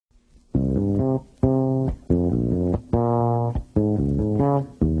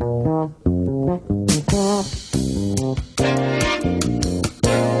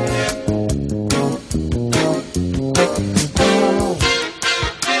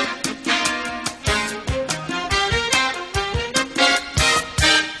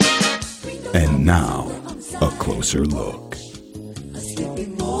Now, a closer look. A sleepy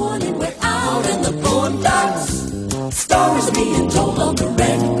morning, we're out in the boondocks. Stories being told on the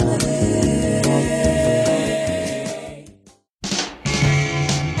red clay.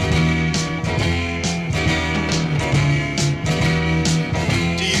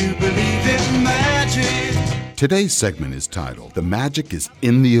 Do you believe in magic? Today's segment is titled, The Magic is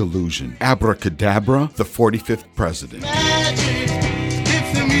in the Illusion-Abracadabra, the 45th President. Magic,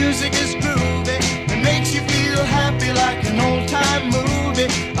 if the music is groovy and makes you feel happy like an old-time movie.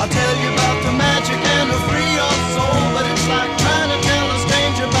 I'll tell you about the magic and it'll free your soul, but it's like trying to tell a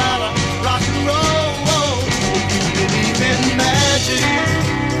stranger about a rock and roll. If you believe in magic,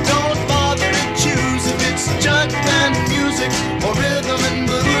 don't bother to choose if it's jug band music or rhythm and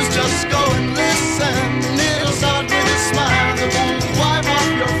blues. Just go and listen. It'll start with a smile that won't wipe off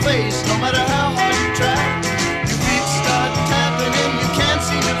your face, no matter how hard you try. Your feet start tapping and you can't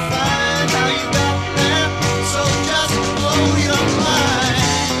seem to find how you got there. So just blow your mind.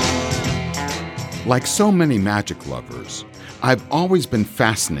 Like so many magic lovers, I've always been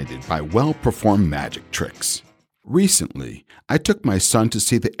fascinated by well-performed magic tricks. Recently, I took my son to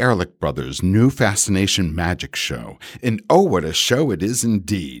see the Ehrlich Brothers' new Fascination Magic show, and oh, what a show it is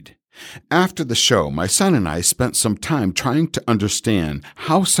indeed. After the show, my son and I spent some time trying to understand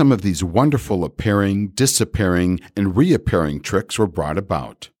how some of these wonderful appearing, disappearing, and reappearing tricks were brought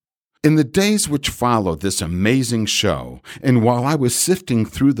about. In the days which followed this amazing show, and while I was sifting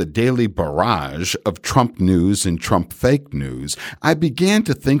through the daily barrage of Trump news and Trump fake news, I began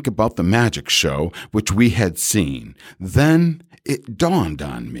to think about the magic show which we had seen. Then it dawned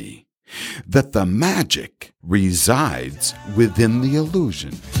on me that the magic resides within the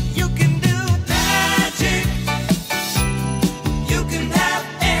illusion. You can do magic. You can have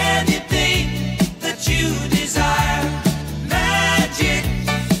anything that you desire. Magic.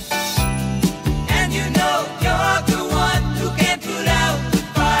 And you know you're the one who can put out the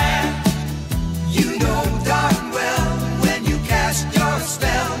fire. You know darn well when you cast your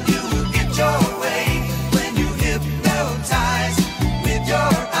spell, you will get your way. When you hypnotize with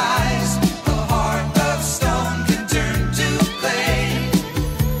your eyes, a heart of stone can turn to clay.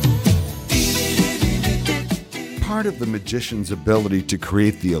 Part of the magician's ability to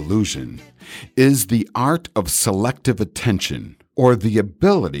create the illusion is the art of selective attention, or the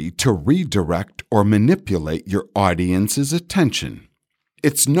ability to redirect or manipulate your audience's attention.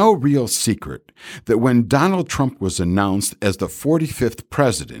 It's no real secret that when Donald Trump was announced as the 45th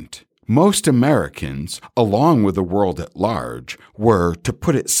president, most Americans, along with the world at large, were, to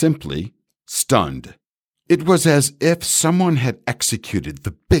put it simply, stunned. It was as if someone had executed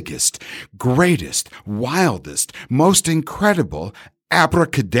the biggest, greatest, wildest, most incredible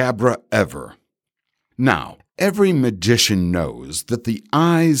abracadabra ever. Now, every magician knows that the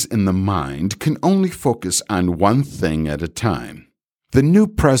eyes and the mind can only focus on one thing at a time. The new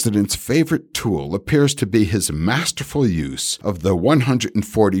president's favorite tool appears to be his masterful use of the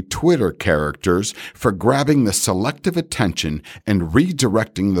 140 Twitter characters for grabbing the selective attention and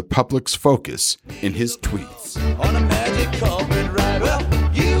redirecting the public's focus in his tweets. On a magic carpet ride, well,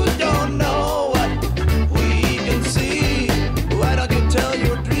 you don't know what we can see. Why don't you tell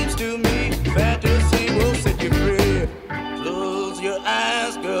your dreams to me? Fantasy will set you free. Close your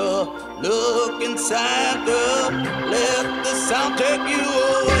eyes, girl. Look inside, girl. Let the sound take you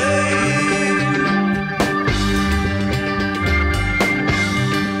away.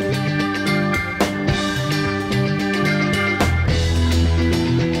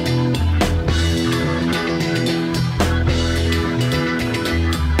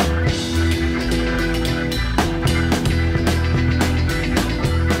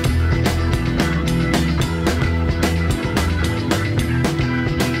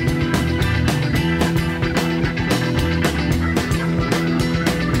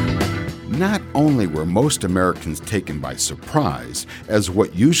 Not only were most Americans taken by surprise, as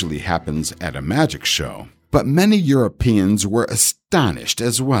what usually happens at a magic show, but many Europeans were astonished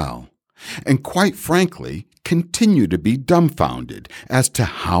as well, and quite frankly, continue to be dumbfounded as to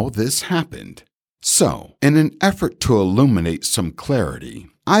how this happened. So, in an effort to illuminate some clarity,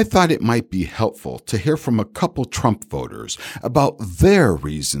 I thought it might be helpful to hear from a couple Trump voters about their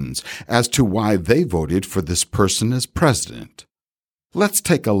reasons as to why they voted for this person as president. Let's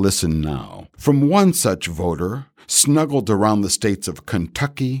take a listen now from one such voter snuggled around the states of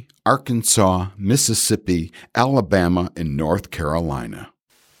Kentucky, Arkansas, Mississippi, Alabama, and North Carolina.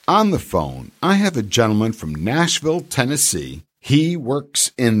 On the phone, I have a gentleman from Nashville, Tennessee. He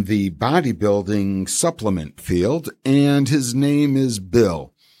works in the bodybuilding supplement field, and his name is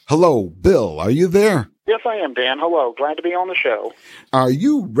Bill. Hello, Bill. Are you there? Yes, I am, Dan. Hello. Glad to be on the show. Are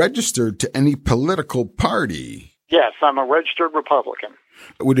you registered to any political party? Yes, I'm a registered Republican.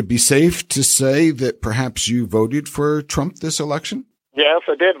 Would it be safe to say that perhaps you voted for Trump this election? Yes,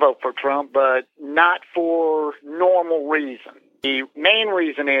 I did vote for Trump, but not for normal reason. The main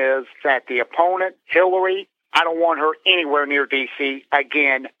reason is that the opponent, Hillary, I don't want her anywhere near D.C.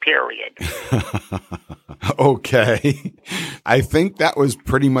 again, period. Okay. I think that was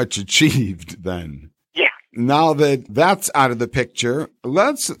pretty much achieved then. Yeah. Now that that's out of the picture,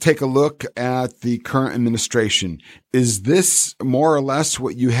 let's take a look at the current administration. Is this more or less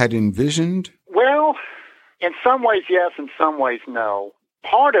what you had envisioned? Well, in some ways, yes. In some ways, no.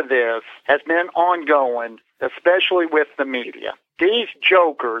 Part of this has been ongoing, especially with the media. These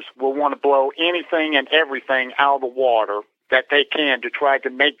jokers will want to blow anything and everything out of the water that they can to try to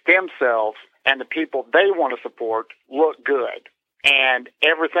make themselves and the people they want to support look good. And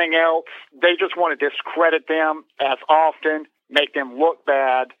everything else, they just want to discredit them as often, make them look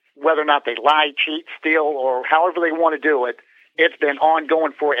bad, whether or not they lie, cheat, steal, or however they want to do it. It's been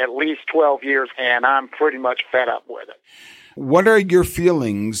ongoing for at least 12 years, and I'm pretty much fed up with it. What are your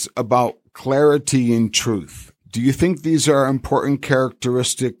feelings about clarity and truth? Do you think these are important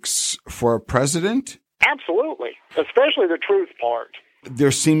characteristics for a president? Absolutely, especially the truth part.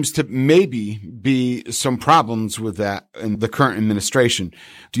 There seems to maybe be some problems with that in the current administration.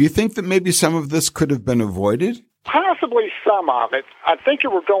 Do you think that maybe some of this could have been avoided? Possibly some of it. I think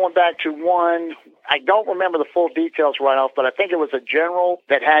you were going back to one, I don't remember the full details right off, but I think it was a general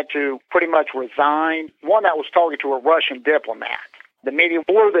that had to pretty much resign, one that was talking to a Russian diplomat. The media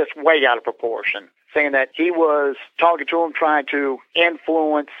blew this way out of proportion, saying that he was talking to him, trying to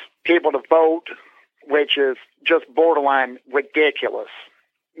influence people to vote, which is just borderline ridiculous.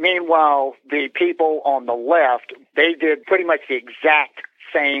 Meanwhile, the people on the left, they did pretty much the exact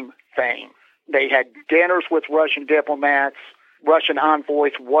same thing. They had dinners with Russian diplomats, Russian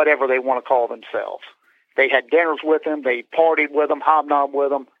envoys, whatever they want to call themselves. They had dinners with them. They partied with them, hobnobbed with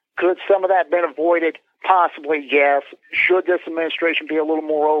them. Could some of that have been avoided? Possibly, yes. Should this administration be a little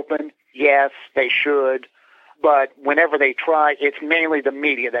more open? Yes, they should. But whenever they try, it's mainly the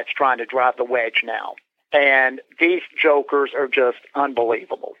media that's trying to drive the wedge now. And these jokers are just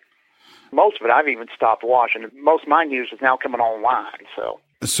unbelievable. Most of it I've even stopped watching. Most of my news is now coming online,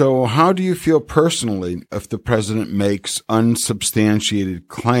 So how do you feel personally if the president makes unsubstantiated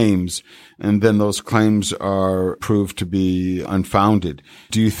claims and then those claims are proved to be unfounded?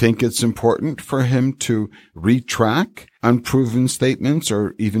 Do you think it's important for him to retract unproven statements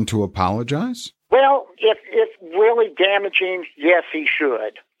or even to apologize? Well, if it's really damaging, yes, he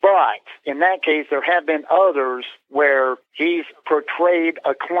should. But in that case, there have been others where he's portrayed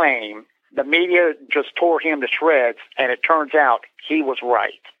a claim. The media just tore him to shreds, and it turns out he was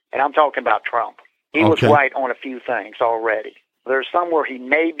right. And I'm talking about Trump. He was right on a few things already. There's some where he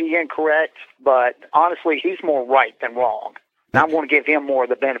may be incorrect, but honestly, he's more right than wrong. And I'm going to give him more of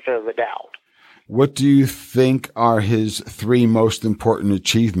the benefit of the doubt. What do you think are his 3 most important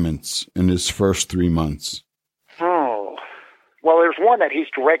achievements in his first 3 months? Well, there's one that he's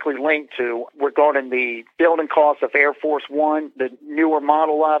directly linked to regarding the building costs of Air Force One, the newer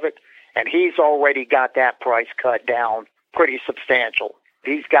model of it, and he's already got that price cut down pretty substantial.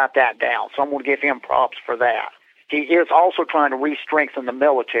 He's got that down, so I'm going to give him props for that. He is also trying to re-strengthen the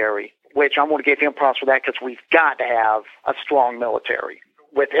military, which I'm going to give him props for that because we've got to have a strong military.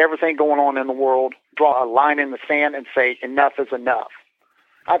 With everything going on in the world, draw a line in the sand and say enough is enough.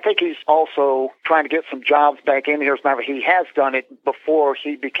 I think he's also trying to get some jobs back in here. As a matter of fact, he has done it before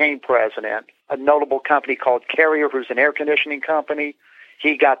he became president. A notable company called Carrier, who's an air conditioning company,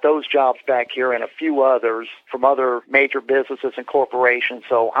 he got those jobs back here and a few others from other major businesses and corporations.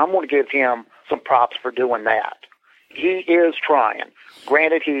 So I'm going to give him some props for doing that. He is trying.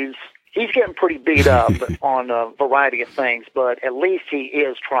 Granted, he's getting pretty beat up on a variety of things, but at least he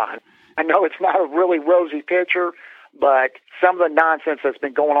is trying. I know it's not a really rosy picture, but some of the nonsense that's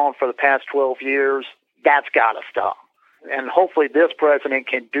been going on for the past 12 years, that's got to stop. And hopefully this president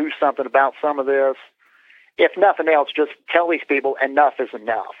can do something about some of this. If nothing else, just tell these people enough is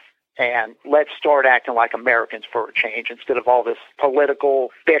enough. And let's start acting like Americans for a change instead of all this political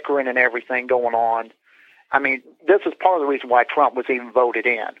bickering and everything going on. I mean, this is part of the reason why Trump was even voted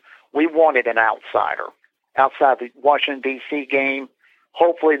in. We wanted an outsider outside the Washington, D.C. game.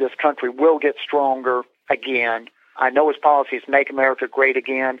 Hopefully this country will get stronger again. I know his policy is make America great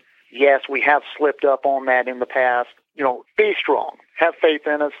again. Yes, we have slipped up on that in the past. Be strong. Have faith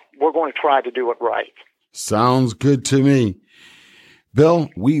in us. We're going to try to do it right. Sounds good to me. Bill,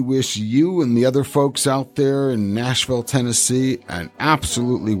 we wish you and the other folks out there in Nashville, Tennessee, an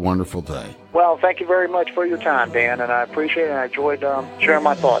absolutely wonderful day. Well, thank you very much for your time, Dan, and I appreciate it, and I enjoyed sharing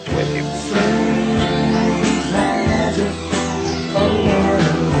my thoughts with you.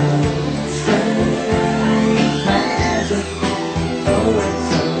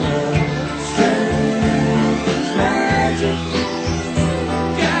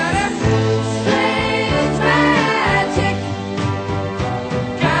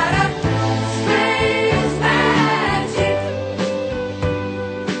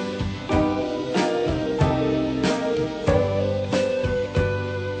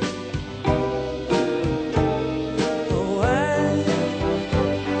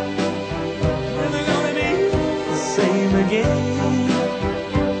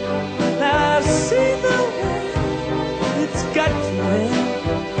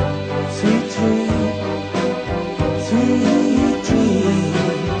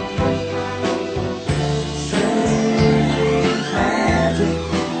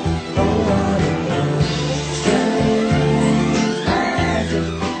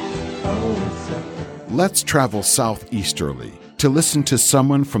 Let's travel southeasterly to listen to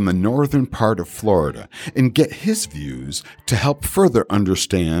someone from the northern part of Florida and get his views to help further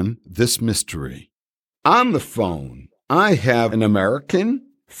understand this mystery. On the phone, I have an American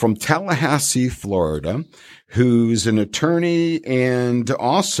from Tallahassee, Florida, who's an attorney and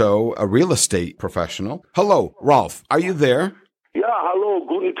also a real estate professional. Hello, Rolf. Are you there? Ja, hallo,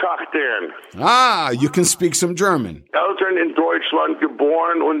 guten Tag, Dan. Ah, you can speak some German. Eltern in Deutschland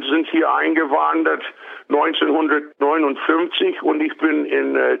geboren und sind hier eingewandert 1959 und ich bin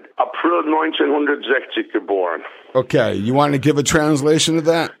in April 1960 geboren. Okay, you want to give a translation of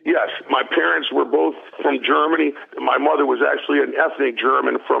that? Yes, my parents were both from Germany. My mother was actually an ethnic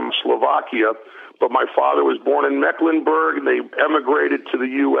German from Slovakia, but my father was born in Mecklenburg. They emigrated to the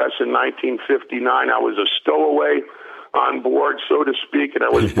U.S. in 1959. I was a stowaway on board, so to speak, and I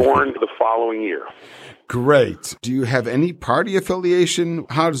was born the following year. Great. Do you have any party affiliation?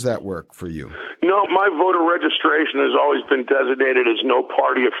 How does that work for you? No, my voter registration has always been designated as no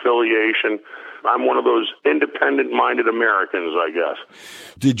party affiliation. I'm one of those independent-minded Americans, I guess.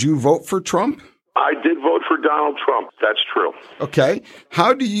 Did you vote for Trump? I did vote for Donald Trump. That's true. Okay.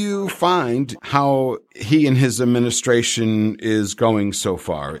 How do you find how he and his administration is going so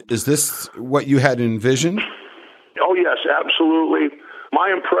far? Is this what you had envisioned? Oh, yes, absolutely. My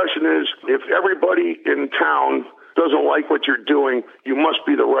impression is if everybody in town doesn't like what you're doing, you must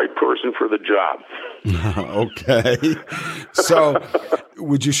be the right person for the job. Okay. So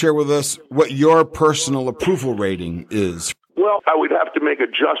would you share with us what your personal approval rating is? Well, I would have to make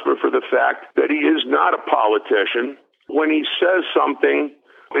adjustment for the fact that he is not a politician. When he says something,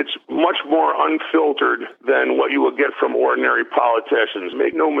 it's much more unfiltered than what you will get from ordinary politicians.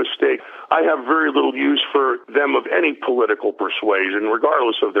 Make no mistake, I have very little use for them of any political persuasion,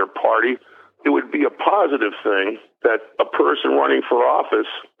 regardless of their party. It would be a positive thing that a person running for office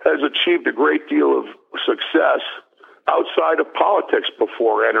has achieved a great deal of success outside of politics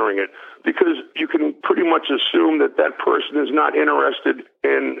before entering it, because you can pretty much assume that that person is not interested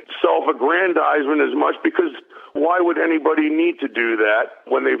in self-aggrandizement as much, because why would anybody need to do that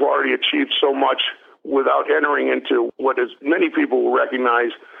when they've already achieved so much without entering into what is many people will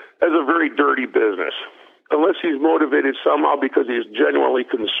recognize as a very dirty business? Unless he's motivated somehow because he's genuinely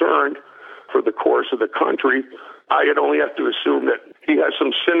concerned for the course of the country, I'd only have to assume that he has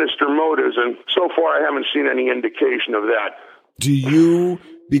some sinister motives, and so far I haven't seen any indication of that. Do you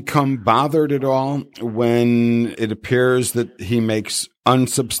become bothered at all when it appears that he makes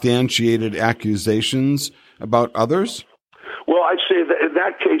unsubstantiated accusations about others? Well, I'd say that in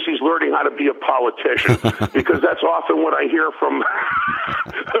that case, he's learning how to be a politician, because that's often what I hear from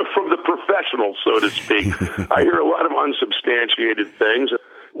from the professionals, so to speak. I hear a lot of unsubstantiated things.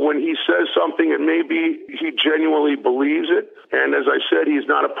 When he says something, it may be he genuinely believes it. And as I said, he's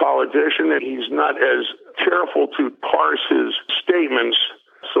not a politician, and he's not as careful to parse his statements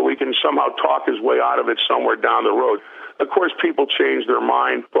so he can somehow talk his way out of it somewhere down the road. Of course, people change their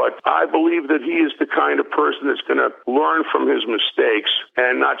mind, but I believe that he is the kind of person that's going to learn from his mistakes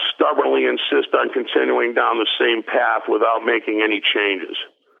and not stubbornly insist on continuing down the same path without making any changes.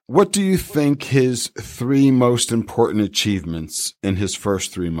 What do you think his three most important achievements in his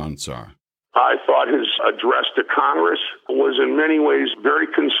first 3 months are? I thought his address to Congress was in many ways very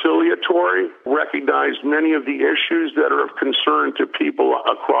conciliatory, recognized many of the issues that are of concern to people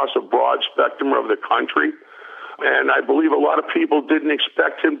across a broad spectrum of the country. And I believe a lot of people didn't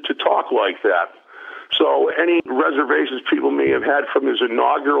expect him to talk like that. So any reservations people may have had from his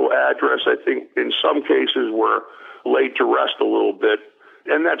inaugural address, I think in some cases were laid to rest a little bit.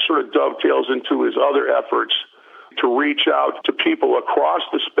 And that sort of dovetails into his other efforts to reach out to people across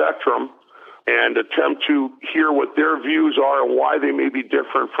the spectrum and attempt to hear what their views are and why they may be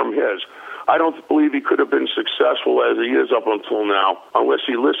different from his. I don't believe he could have been successful as he is up until now unless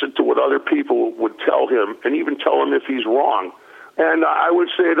he listened to what other people would tell him and even tell him if he's wrong. And I would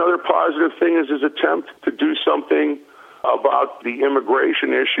say another positive thing is his attempt to do something about the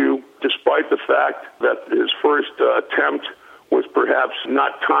immigration issue, despite the fact that his first attempt was perhaps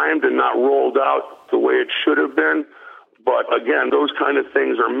not timed and not rolled out the way it should have been. But again, those kind of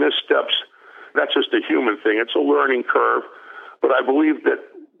things are missteps. That's just a human thing. It's a learning curve. But I believe that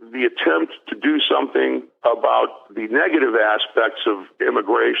the attempt to do something about the negative aspects of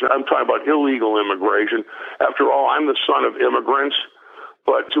immigration, I'm talking about illegal immigration. After all, I'm the son of immigrants.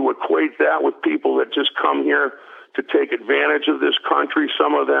 But to equate that with people that just come here to take advantage of this country,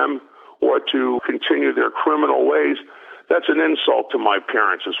 some of them, or to continue their criminal ways, that's an insult to my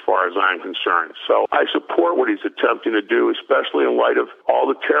parents as far as I'm concerned. So I support what he's attempting to do, especially in light of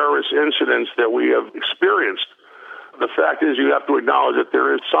all the terrorist incidents that we have experienced. The fact is you have to acknowledge that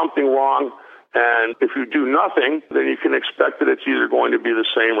there is something wrong, and if you do nothing, then you can expect that it's either going to be the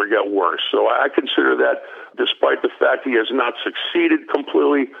same or get worse. So I consider that, despite the fact he has not succeeded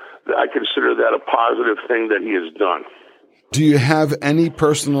completely, I consider that a positive thing that he has done. Do you have any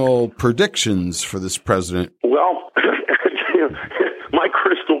personal predictions for this president? Well, my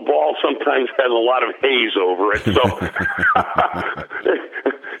crystal ball sometimes has a lot of haze over it, so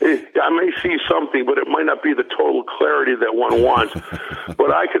I may see something, but it might not be the total clarity that one wants.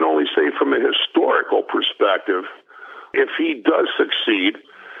 But I can only say from a historical perspective, if he does succeed,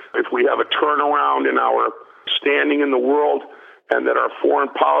 if we have a turnaround in our standing in the world and that our foreign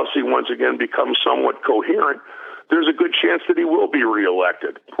policy once again becomes somewhat coherent, there's a good chance that he will be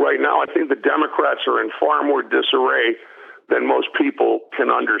reelected. Right now, I think the Democrats are in far more disarray than most people can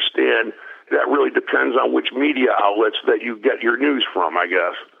understand. That really depends on which media outlets that you get your news from, I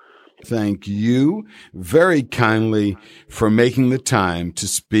guess. Thank you very kindly for making the time to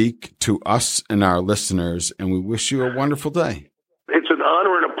speak to us and our listeners, and we wish you a wonderful day. It's an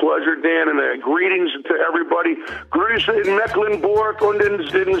honor and a pleasure, Dan, and greetings to everybody. Grüße in Mecklenburg und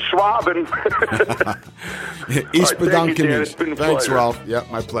in Schwaben. East Thank you, Dan. It's been a Thanks, pleasure. Ralph. Yeah,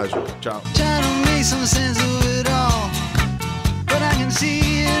 my pleasure. Ciao. Trying to make some sense of it all, but I can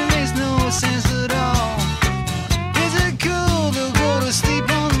see it makes no sense at all. Is it cool to go to sleep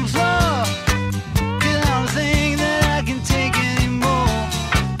on the floor? 'Cause I don't think that I can take anymore.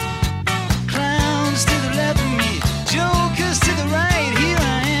 Clowns to the left of me, jokers to the right. Here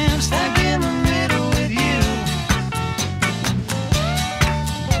I am, stuck in the middle with you.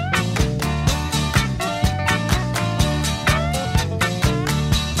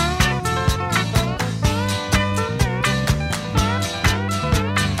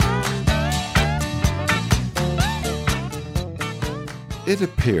 It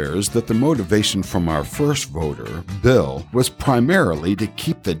appears that the motivation from our first voter, Bill, was primarily to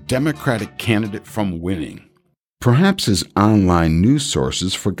keep the Democratic candidate from winning. Perhaps his online news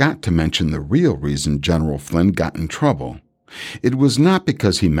sources forgot to mention the real reason General Flynn got in trouble. It was not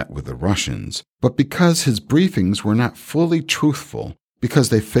because he met with the Russians, but because his briefings were not fully truthful, because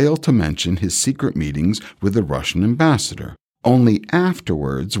they failed to mention his secret meetings with the Russian ambassador. Only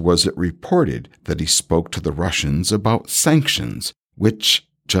afterwards was it reported that he spoke to the Russians about sanctions, which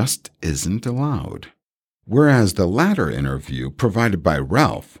just isn't allowed. Whereas the latter interview provided by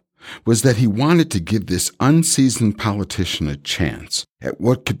Ralph was that he wanted to give this unseasoned politician a chance at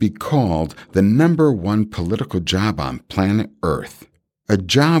what could be called the #1 political job on planet Earth, a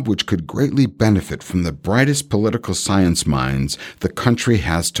job which could greatly benefit from the brightest political science minds the country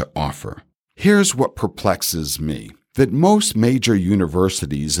has to offer. Here's what perplexes me. That most major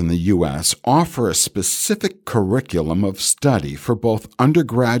universities in the U.S. offer a specific curriculum of study for both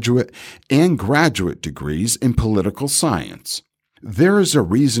undergraduate and graduate degrees in political science. There is a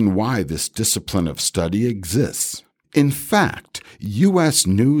reason why this discipline of study exists. In fact, U.S.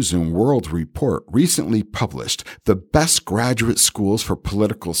 News & World Report recently published the best graduate schools for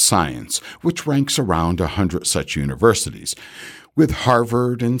political science, which ranks around 100 such universities, with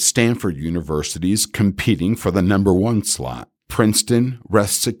Harvard and Stanford universities competing for the #1 slot. Princeton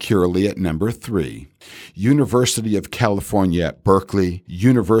rests securely at #3. University of California at Berkeley,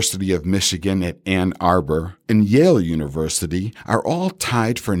 University of Michigan at Ann Arbor, and Yale University are all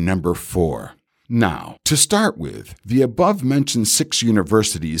tied for #4. Now, to start with, the above-mentioned 6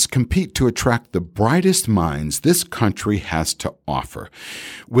 universities compete to attract the brightest minds this country has to offer,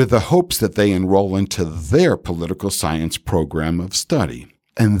 with the hopes that they enroll into their political science program of study.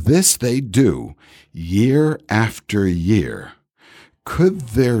 And this they do year after year. Could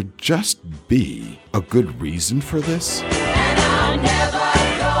there just be a good reason for this? And I'm never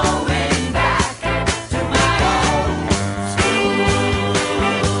going back to my old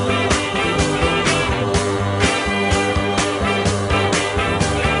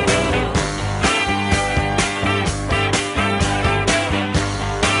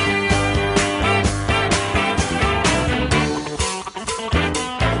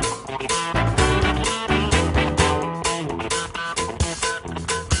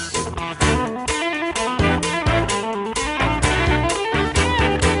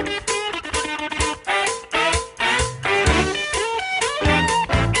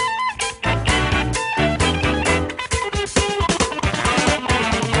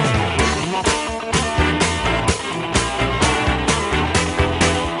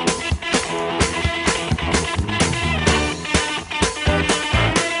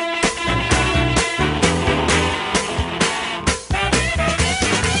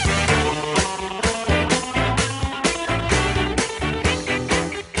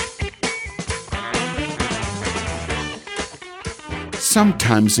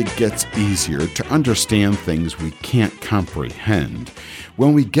Sometimes it gets easier to understand things we can't comprehend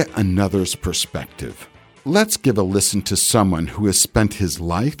when we get another's perspective. Let's give a listen to someone who has spent his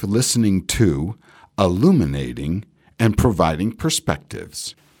life listening to, illuminating, and providing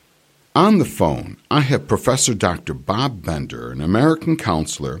perspectives. On the phone, I have Professor Dr. Bob Bender, an American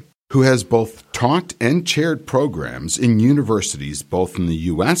counselor who has both taught and chaired programs in universities both in the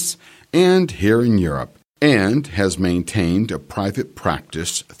U.S. and here in Europe, and has maintained a private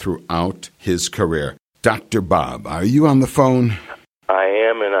practice throughout his career. Dr. Bob, are you on the phone? I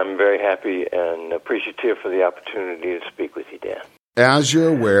am, and I'm very happy and appreciative for the opportunity to speak with you, Dan. As you're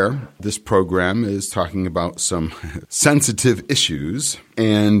aware, this program is talking about some sensitive issues,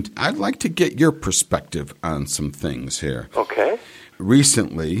 and I'd like to get your perspective on some things here. Okay.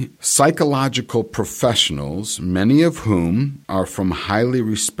 Recently, psychological professionals, many of whom are from highly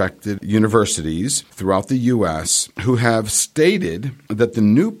respected universities throughout the U.S., who have stated that the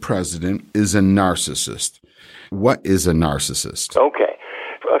new president is a narcissist. What is a narcissist? Okay.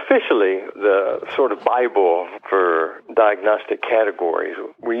 Officially, the sort of Bible for diagnostic categories,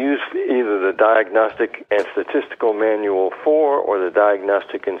 we use either the Diagnostic and Statistical Manual 4 or the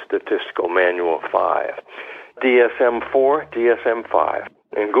Diagnostic and Statistical Manual 5. DSM-4, DSM-5.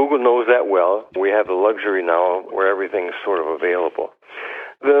 And Google knows that well. We have the luxury now where everything's sort of available.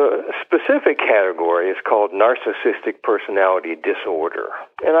 The specific category is called narcissistic personality disorder.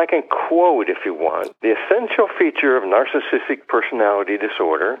 And I can quote if you want. The essential feature of narcissistic personality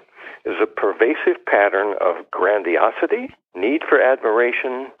disorder is a pervasive pattern of grandiosity, need for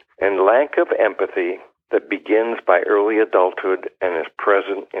admiration, and lack of empathy that begins by early adulthood and is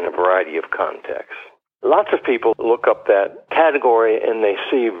present in a variety of contexts. Lots of people look up that category and they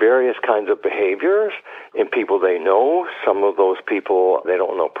see various kinds of behaviors in people they know. Some of those people they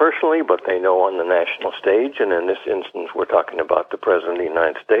don't know personally, but they know on the national stage. And in this instance, we're talking about the President of the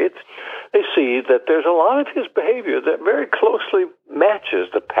United States. They see that there's a lot of his behavior that very closely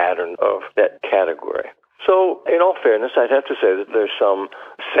matches the pattern of that category. So, in all fairness, I'd have to say that there's some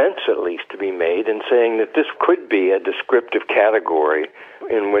sense, at least, to be made in saying that this could be a descriptive category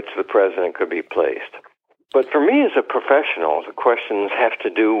in which the president could be placed. But for me as a professional, the questions have to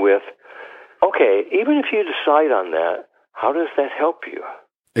do with, okay, even if you decide on that, how does that help you?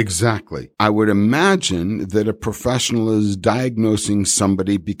 Exactly. I would imagine that a professional is diagnosing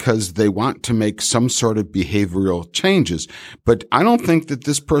somebody because they want to make some sort of behavioral changes. But I don't think that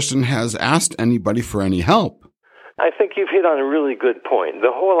this person has asked anybody for any help. I think you've hit on a really good point.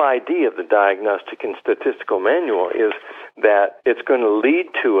 The whole idea of the Diagnostic and Statistical Manual is that it's going to lead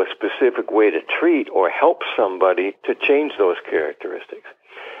to a specific way to treat or help somebody to change those characteristics.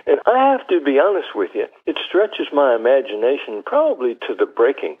 And I have to be honest with you, it stretches my imagination probably to the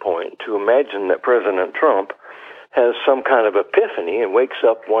breaking point to imagine that President Trump has some kind of epiphany and wakes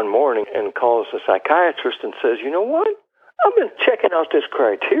up one morning and calls a psychiatrist and says, you know what, I've been checking out this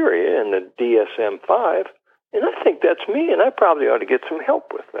criteria in the DSM-5, and I think that's me, and I probably ought to get some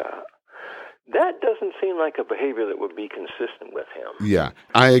help with that. That doesn't seem like a behavior that would be consistent with him. Yeah,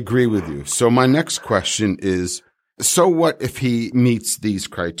 I agree with you. So my next question is, so what if he meets these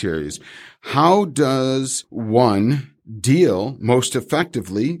criteria? How does one deal most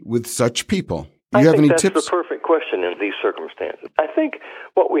effectively with such people? Do you have any tips? That's the perfect question in these circumstances. I think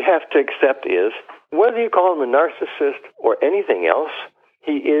what we have to accept is, whether you call him a narcissist or anything else,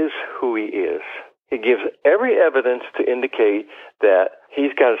 he is who he is. He gives every evidence to indicate that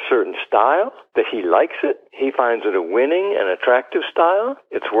He's got a certain style that he likes it. He finds it a winning and attractive style.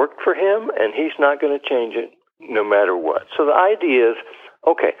 It's worked for him, and he's not going to change it no matter what. So the idea is,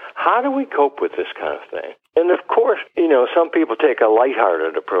 okay, how do we cope with this kind of thing? And of course, some people take a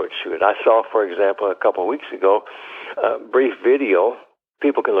lighthearted approach to it. I saw, for example, a couple of weeks ago, a brief video.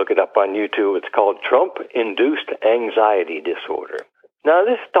 People can look it up on YouTube. It's called Trump-Induced Anxiety Disorder. Now,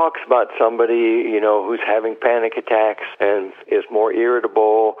 this talks about somebody, who's having panic attacks and is more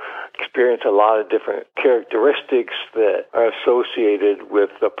irritable, experience a lot of different characteristics that are associated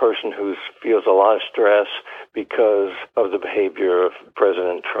with a person who feels a lot of stress because of the behavior of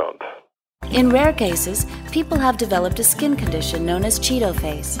President Trump. In rare cases, people have developed a skin condition known as Cheeto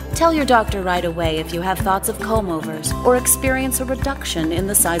face. Tell your doctor right away if you have thoughts of comb-overs or experience a reduction in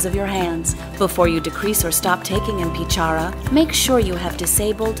the size of your hands. Before you decrease or stop taking Impichara, make sure you have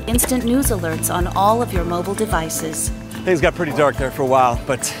disabled instant news alerts on all of your mobile devices. Things got pretty dark there for a while,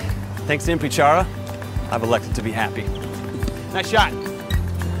 but thanks to Impichara, I've elected to be happy. Nice shot.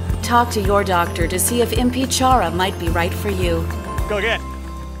 Talk to your doctor to see if Impichara might be right for you. Go again.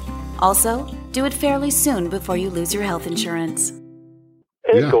 Also, do it fairly soon before you lose your health insurance.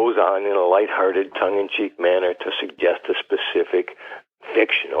 And it goes on in a lighthearted, tongue-in-cheek manner to suggest a specific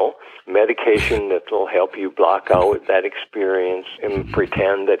fictional medication that will help you block out that experience and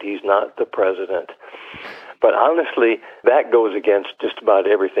pretend that he's not the president. But honestly, that goes against just about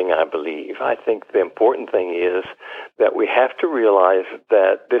everything I believe. I think the important thing is that we have to realize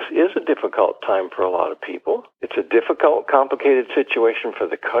that this is a difficult time for a lot of people. It's a difficult, complicated situation for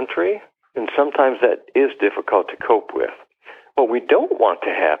the country, and sometimes that is difficult to cope with. What we don't want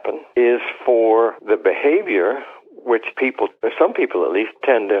to happen is for the behavior, which people, or some people at least,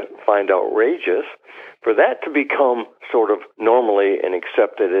 tend to find outrageous, for that to become sort of normally and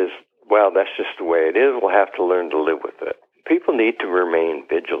accepted as, well, that's just the way it is. We'll have to learn to live with it. People need to remain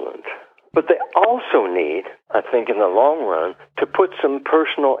vigilant. But they also need, I think, in the long run, to put some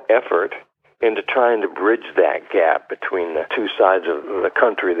personal effort into trying to bridge that gap between the two sides of the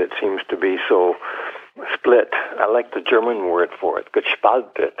country that seems to be so split. I like the German word for it,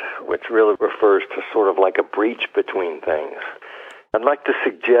 gespaltet, which really refers to sort of like a breach between things. I'd like to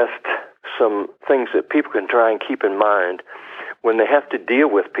suggest some things that people can try and keep in mind when they have to deal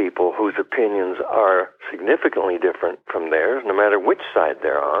with people whose opinions are significantly different from theirs, no matter which side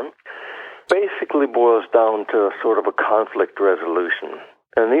they're on. Basically boils down to sort of a conflict resolution.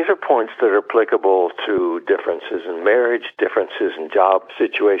 And these are points that are applicable to differences in marriage, differences in job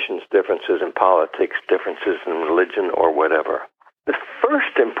situations, differences in politics, differences in religion, or whatever. The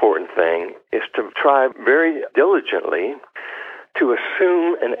first important thing is to try very diligently to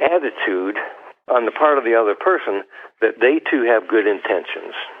assume an attitude on the part of the other person that they too have good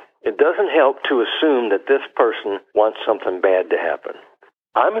intentions. It doesn't help to assume that this person wants something bad to happen.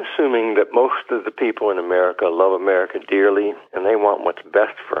 I'm assuming that most of the people in America love America dearly, and they want what's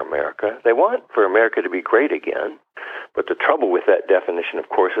best for America. They want for America to be great again. But the trouble with that definition, of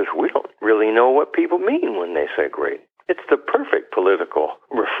course, is we don't really know what people mean when they say great. It's the perfect political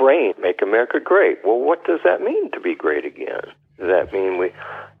refrain, make America great. Well, what does that mean to be great again? Does that mean we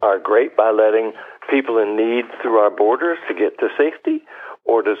are great by letting people in need through our borders to get to safety?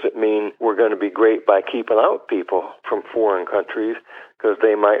 Or does it mean we're going to be great by keeping out people from foreign countries because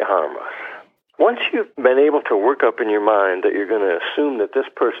they might harm us? Once you've been able to work up in your mind that you're going to assume that this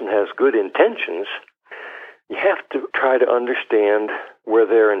person has good intentions, you have to try to understand where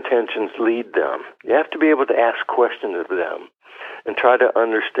their intentions lead them. You have to be able to ask questions of them and try to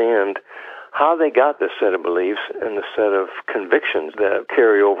understand how they got this set of beliefs and the set of convictions that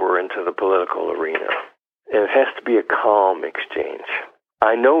carry over into the political arena. And it has to be a calm exchange.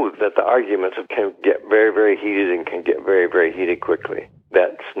 I know that the arguments can get very, very heated and can get very, very heated quickly.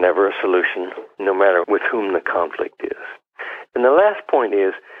 That's never a solution, no matter with whom the conflict is. And the last point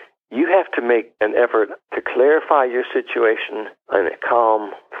is, you have to make an effort to clarify your situation in a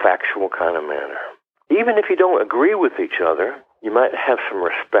calm, factual kind of manner. Even if you don't agree with each other, you might have some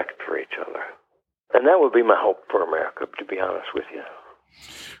respect for each other. And that would be my hope for America, to be honest with you.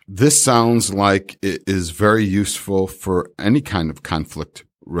 This sounds like it is very useful for any kind of conflict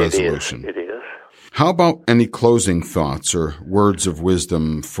resolution. It is. How about any closing thoughts or words of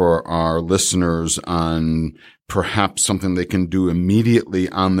wisdom for our listeners on perhaps something they can do immediately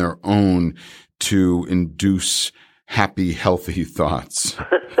on their own to induce happy, healthy thoughts?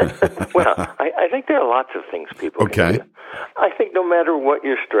 Well, I think there are lots of things people can do. I think no matter what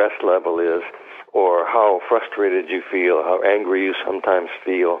your stress level is, or how frustrated you feel, how angry you sometimes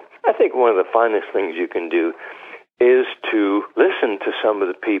feel, I think one of the finest things you can do is to listen to some of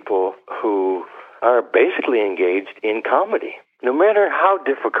the people who are basically engaged in comedy. No matter how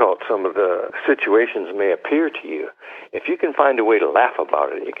difficult some of the situations may appear to you, if you can find a way to laugh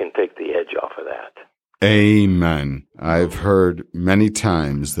about it, you can take the edge off of that. Amen. I've heard many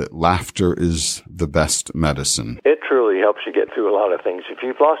times that laughter is the best medicine. It truly helps you get through a lot of things. If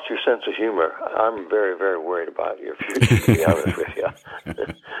you've lost your sense of humor, I'm very, very worried about your future, to be honest with you.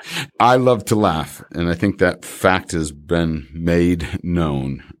 I love to laugh, and I think that fact has been made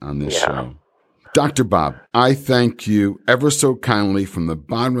known on this show. Dr. Bob, I thank you ever so kindly from the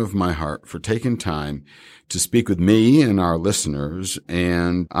bottom of my heart for taking time to speak with me and our listeners,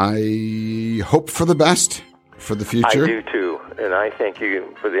 and I hope for the best for the future. I do too, and I thank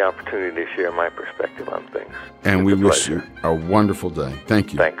you for the opportunity to share my perspective on things. And we wish you a wonderful day.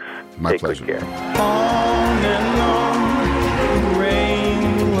 Thank you. Thanks. My Take pleasure. good care. On and on, the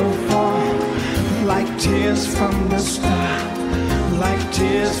rain will fall like tears from the star, like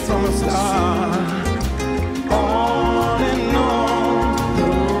tears from a star. On and on, the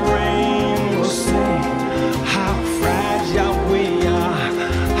rain will say how fragile we are,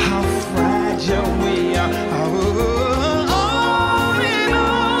 how fragile we are. On and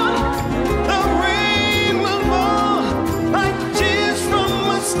on, the rain will fall like tears from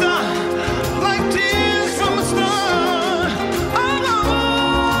a star, like tears from a star.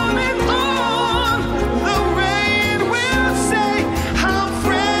 On and on, the rain will say how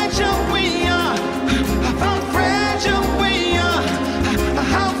fragile we are, how fragile we are,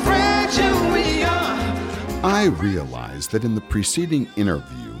 how fragile we are. I realized that in the preceding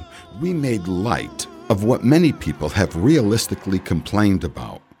interview, we made light of what many people have realistically complained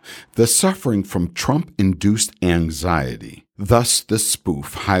about, the suffering from Trump-induced anxiety. Thus, the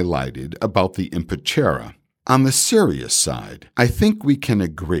spoof highlighted about the impeachera. On the serious side, I think we can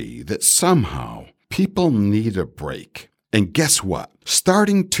agree that somehow people need a break. And guess what?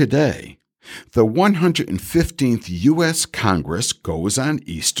 Starting today, the 115th U.S. Congress goes on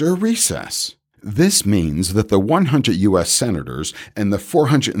Easter recess. This means that the 100 U.S. senators and the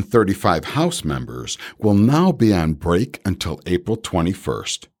 435 House members will now be on break until April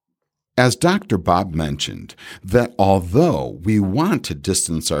 21st. As Dr. Bob mentioned, that although we want to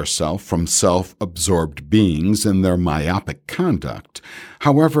distance ourselves from self-absorbed beings and their myopic conduct,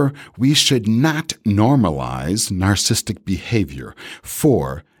 however, we should not normalize narcissistic behavior,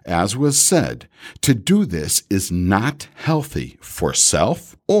 for, as was said, to do this is not healthy for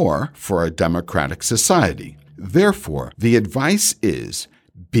self or for a democratic society. Therefore, the advice is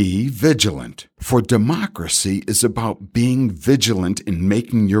be vigilant, for democracy is about being vigilant in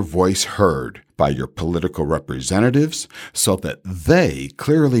making your voice heard by your political representatives so that they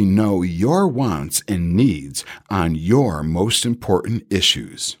clearly know your wants and needs on your most important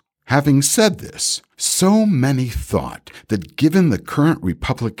issues. Having said this, so many thought that given the current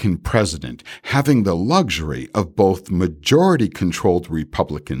Republican president having the luxury of both majority-controlled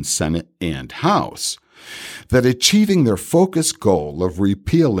Republican Senate and House, that achieving their focused goal of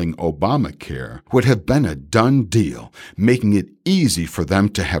repealing Obamacare would have been a done deal, making it easy for them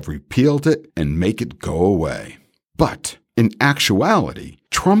to have repealed it and make it go away. But in actuality,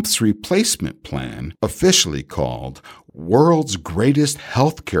 Trump's replacement plan, officially called World's Greatest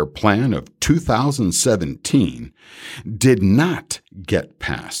Healthcare Plan of 2017, did not get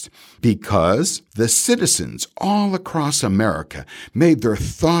passed because the citizens all across America made their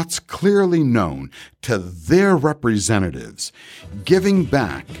thoughts clearly known to their representatives, giving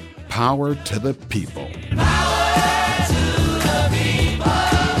back power to the people.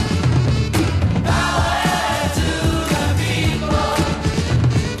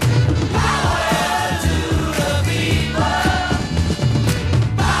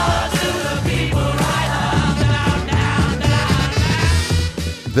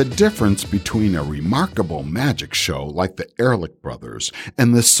 The difference between a remarkable magic show like the Ehrlich Brothers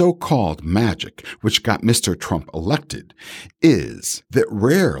and the so-called magic which got Mr. Trump elected is that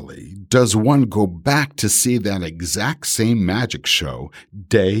rarely does one go back to see that exact same magic show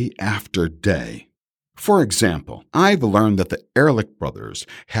day after day. For example, I've learned that the Ehrlich Brothers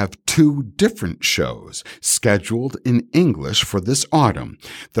have 2 different shows scheduled in English for this autumn.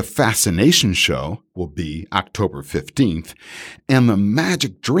 The Fascination Show will be October 15th, and the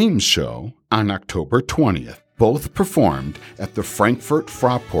Magic Dreams Show on October 20th, both performed at the Frankfurt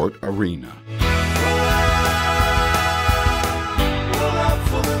Fraport Arena.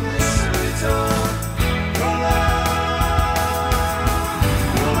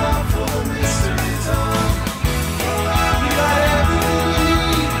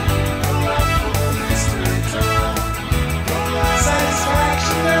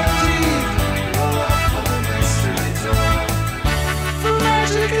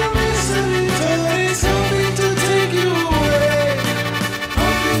 Magic and mystery toys, something to take you away.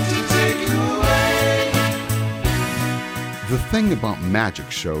 thing about magic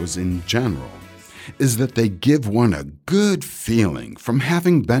shows in general is that they give one a good feeling from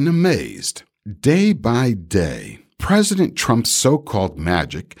having been amazed. Day by day, President Trump's so-called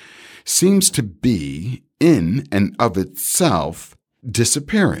magic seems to be, in and of itself,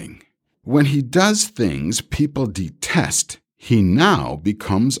 disappearing. When he does things people detest, he now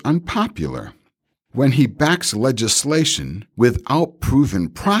becomes unpopular. When he backs legislation without proven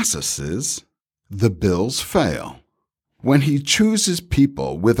processes, the bills fail. When he chooses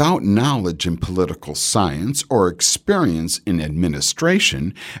people without knowledge in political science or experience in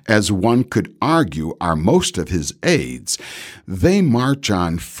administration, as one could argue are most of his aides, they march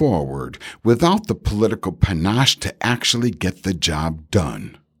on forward without the political panache to actually get the job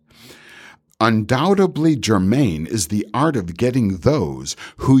done. Undoubtedly germane is the art of getting those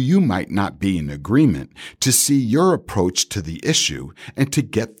who you might not be in agreement to see your approach to the issue and to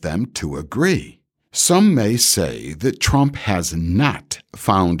get them to agree. Some may say that Trump has not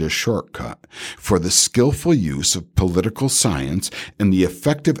found a shortcut for the skillful use of political science and the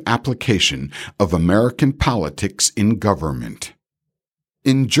effective application of American politics in government.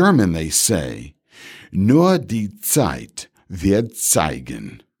 In German they say, "Nur die Zeit wird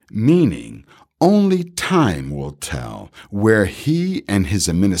zeigen," meaning only time will tell where he and his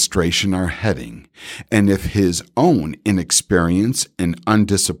administration are heading, and if his own inexperience and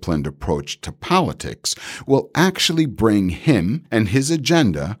undisciplined approach to politics will actually bring him and his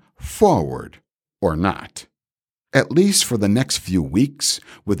agenda forward or not. At least for the next few weeks,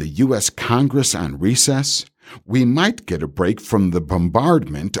 with the U.S. Congress on recess, we might get a break from the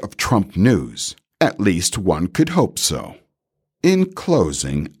bombardment of Trump news. At least one could hope so. In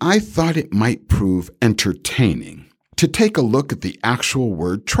closing, I thought it might prove entertaining to take a look at the actual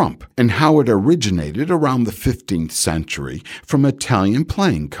word Trump and how it originated around the 15th century from Italian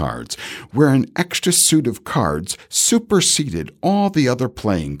playing cards, where an extra suit of cards superseded all the other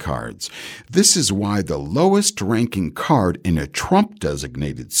playing cards. This is why the lowest ranking card in a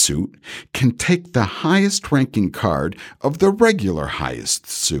Trump-designated suit can take the highest ranking card of the regular highest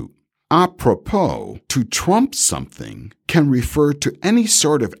suit. Apropos, to trump something can refer to any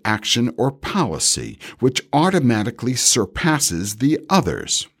sort of action or policy which automatically surpasses the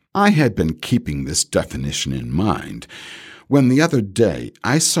others. I had been keeping this definition in mind when the other day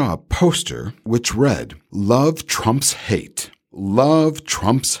I saw a poster which read, "Love trumps hate. Love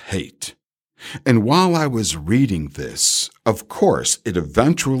trumps hate." And while I was reading this, of course, it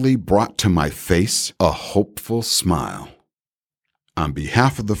eventually brought to my face a hopeful smile. On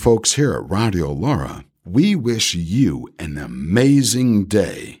behalf of the folks here at Radio Laura, we wish you an amazing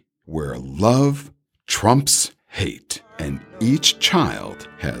day where love trumps hate and each child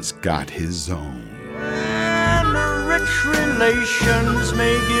has got his own. And rich relations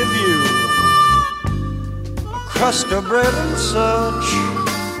may give you a crust of bread and such.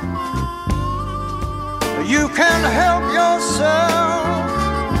 You can help yourself,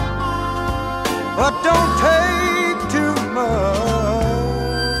 but don't take too much.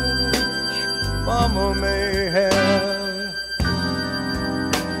 Mama may have,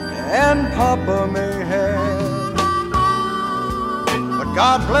 and Papa may have, but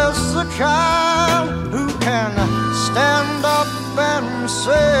God bless the child who can stand up and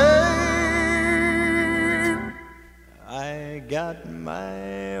say, I got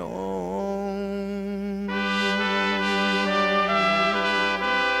my own.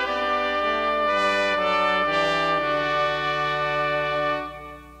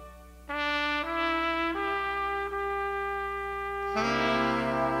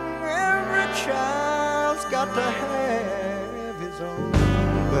 Every child's got to have